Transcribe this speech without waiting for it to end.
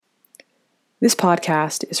This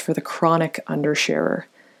podcast is for the chronic undersharer,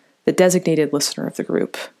 the designated listener of the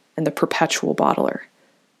group, and the perpetual bottler.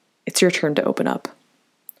 It's your turn to open up.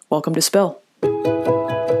 Welcome to Spill.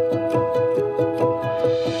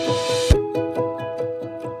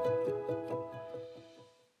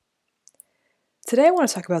 Today I want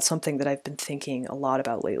to talk about something that I've been thinking a lot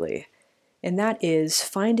about lately, and that is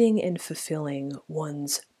finding and fulfilling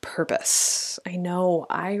one's purpose. I know,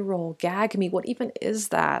 eye roll, gag me, what even is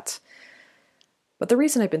that? But the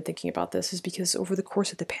reason I've been thinking about this is because over the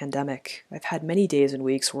course of the pandemic, I've had many days and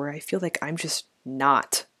weeks where I feel like I'm just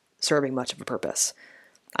not serving much of a purpose.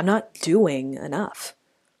 I'm not doing enough.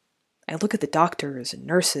 I look at the doctors and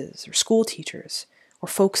nurses or school teachers or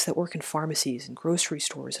folks that work in pharmacies and grocery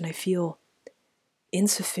stores, and I feel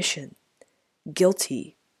insufficient,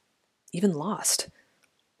 guilty, even lost.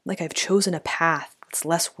 Like I've chosen a path that's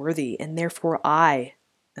less worthy, and therefore I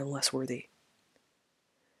am less worthy.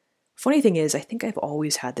 Funny thing is, I think I've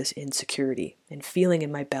always had this insecurity and feeling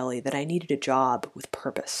in my belly that I needed a job with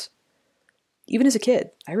purpose. Even as a kid,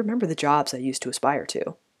 I remember the jobs I used to aspire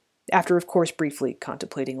to. After, of course, briefly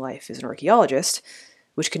contemplating life as an archaeologist,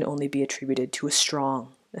 which can only be attributed to a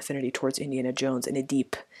strong affinity towards Indiana Jones and a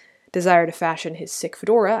deep desire to fashion his sick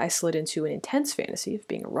fedora, I slid into an intense fantasy of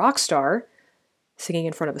being a rock star, singing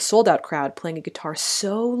in front of a sold-out crowd, playing a guitar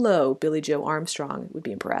so low Billy Joe Armstrong would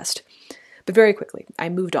be impressed. But very quickly, I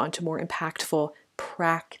moved on to more impactful,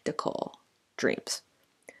 practical dreams.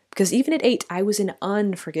 Because even at 8, I was an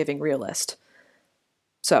unforgiving realist.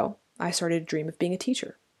 So I started to dream of being a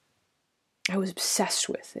teacher. I was obsessed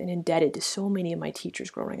with and indebted to so many of my teachers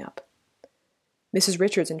growing up. Mrs.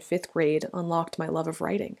 Richards in 5th grade unlocked my love of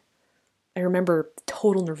writing. I remember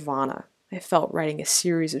total nirvana. I felt writing a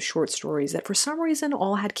series of short stories that for some reason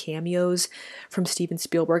all had cameos from Steven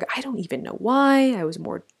Spielberg. I don't even know why. I was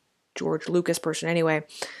more George Lucas person anyway.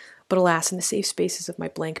 But alas, in the safe spaces of my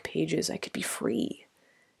blank pages, I could be free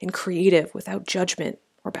and creative without judgment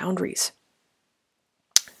or boundaries.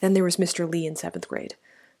 Then there was Mr. Lee in 7th grade,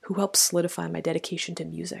 who helped solidify my dedication to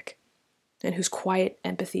music, and whose quiet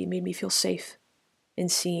empathy made me feel safe and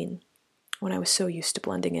seen when I was so used to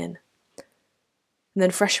blending in. And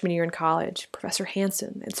then freshman year in college, Professor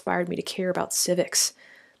Hansen inspired me to care about civics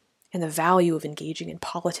and the value of engaging in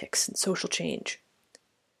politics and social change.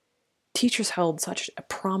 Teachers held such a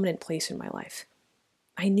prominent place in my life.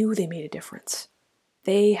 I knew they made a difference.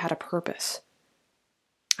 They had a purpose.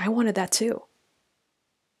 I wanted that too.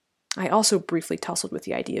 I also briefly tussled with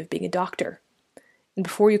the idea of being a doctor. And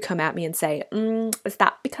before you come at me and say, is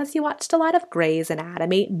that because you watched a lot of Grey's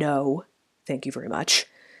Anatomy? No, thank you very much.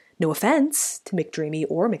 No offense to McDreamy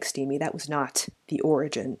or McSteamy, that was not the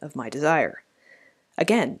origin of my desire.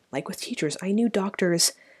 Again, like with teachers, I knew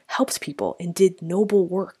doctors helped people and did noble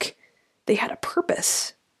work. They had a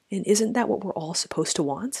purpose, and isn't that what we're all supposed to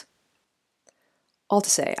want? All to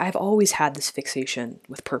say, I've always had this fixation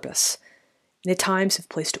with purpose, and at times have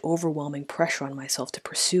placed overwhelming pressure on myself to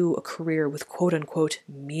pursue a career with quote-unquote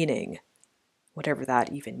meaning, whatever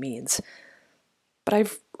that even means. But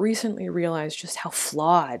I've recently realized just how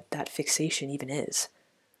flawed that fixation even is.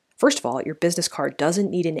 First of all, your business card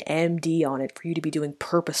doesn't need an MD on it for you to be doing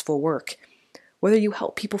purposeful work. Whether you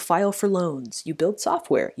help people file for loans, you build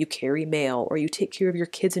software, you carry mail, or you take care of your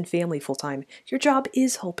kids and family full-time, your job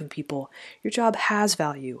is helping people. Your job has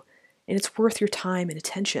value, and it's worth your time and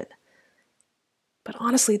attention. But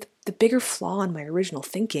honestly, the bigger flaw in my original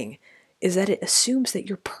thinking is that it assumes that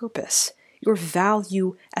your purpose, your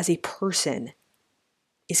value as a person,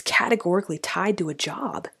 is categorically tied to a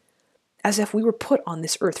job, as if we were put on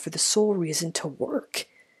this earth for the sole reason to work.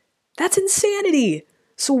 That's insanity!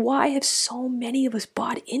 So why have so many of us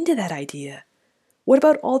bought into that idea? What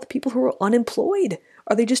about all the people who are unemployed?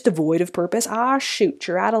 Are they just devoid of purpose? Shoot,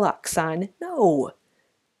 you're out of luck, son. No.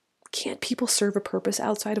 Can't people serve a purpose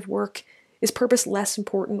outside of work? Is purpose less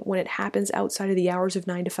important when it happens outside of the hours of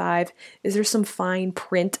 9 to 5? Is there some fine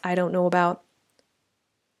print I don't know about?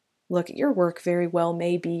 Look, your work very well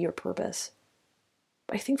may be your purpose,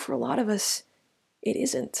 but I think for a lot of us, it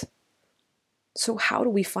isn't. So how do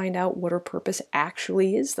we find out what our purpose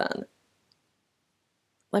actually is then?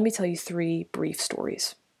 Let me tell you 3 brief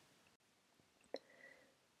stories.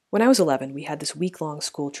 When I was 11, we had this week-long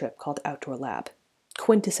school trip called Outdoor Lab.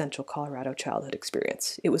 Quintessential Colorado childhood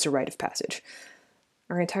experience. It was a rite of passage.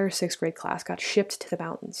 Our entire 6th grade class got shipped to the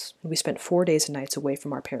mountains, and we spent 4 days and nights away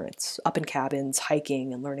from our parents, up in cabins,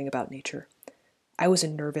 hiking, and learning about nature. I was a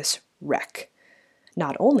nervous wreck.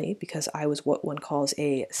 Not only because I was what one calls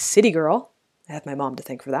a city girl, I have my mom to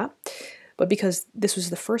thank for that, but because this was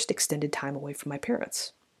the first extended time away from my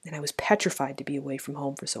parents, and I was petrified to be away from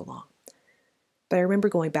home for so long. But I remember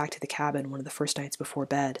going back to the cabin one of the first nights before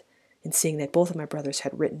bed and seeing that both of my brothers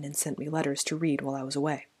had written and sent me letters to read while I was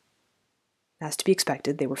away. As to be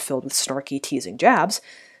expected, they were filled with snarky, teasing jabs,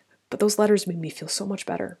 but those letters made me feel so much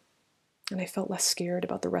better, and I felt less scared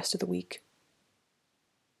about the rest of the week.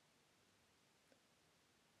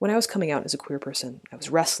 When I was coming out as a queer person, I was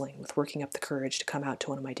wrestling with working up the courage to come out to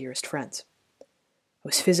one of my dearest friends. I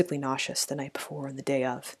was physically nauseous the night before and the day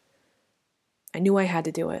of. I knew I had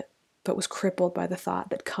to do it, but was crippled by the thought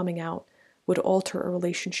that coming out would alter a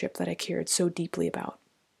relationship that I cared so deeply about.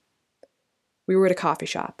 We were at a coffee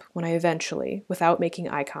shop when I eventually, without making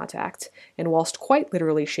eye contact, and whilst quite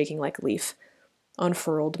literally shaking like a leaf,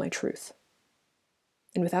 unfurled my truth.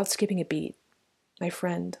 And without skipping a beat, my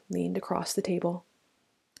friend leaned across the table,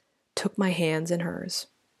 took my hands in hers,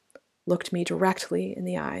 looked me directly in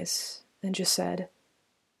the eyes, and just said,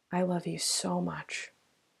 "I love you so much."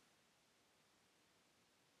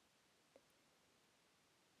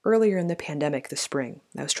 Earlier in the pandemic this spring,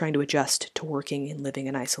 I was trying to adjust to working and living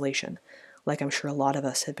in isolation, like I'm sure a lot of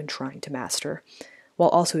us have been trying to master, while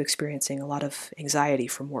also experiencing a lot of anxiety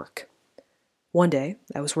from work. One day,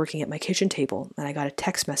 I was working at my kitchen table, and I got a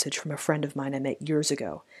text message from a friend of mine I met years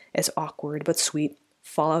ago, as awkward but sweet,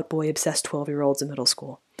 Fallout Boy-obsessed 12-year-olds in middle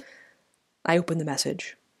school. I opened the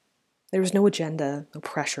message. There was no agenda, no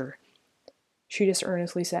pressure. She just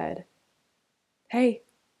earnestly said, "Hey,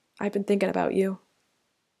 I've been thinking about you.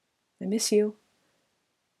 I miss you,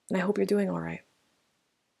 and I hope you're doing all right."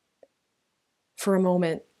 For a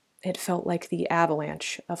moment, it felt like the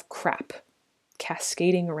avalanche of crap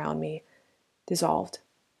cascading around me dissolved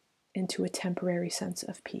into a temporary sense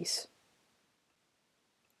of peace.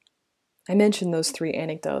 I mention those 3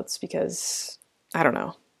 anecdotes because, I don't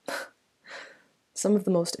know, some of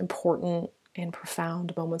the most important and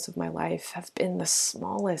profound moments of my life have been the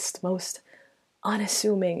smallest, most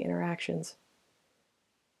unassuming interactions.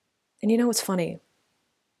 And you know what's funny?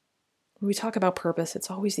 When we talk about purpose, it's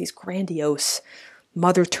always these grandiose,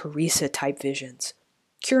 Mother Theresa type visions.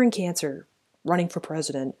 Curing cancer, running for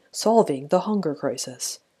president, solving the hunger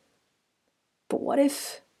crisis. But what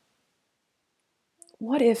if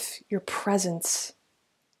your presence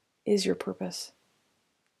is your purpose?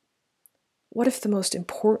 What if the most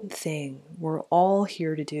important thing we're all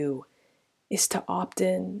here to do is to opt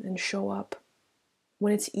in and show up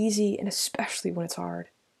when it's easy and especially when it's hard?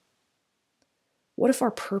 What if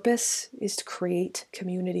our purpose is to create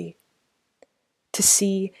community, to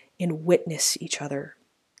see and witness each other,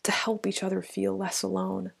 to help each other feel less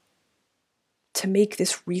alone, to make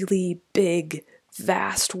this really big,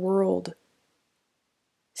 vast world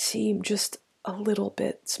seem just a little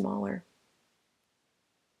bit smaller?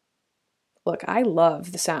 Look, I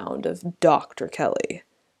love the sound of Dr. Kelly.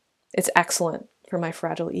 It's excellent for my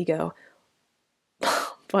fragile ego.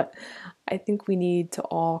 But I think we need to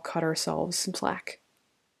all cut ourselves some slack.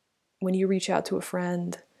 When you reach out to a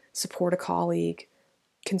friend, support a colleague,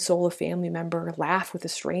 console a family member, laugh with a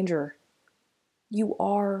stranger, you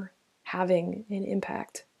are having an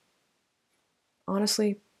impact.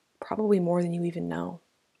 Honestly, probably more than you even know.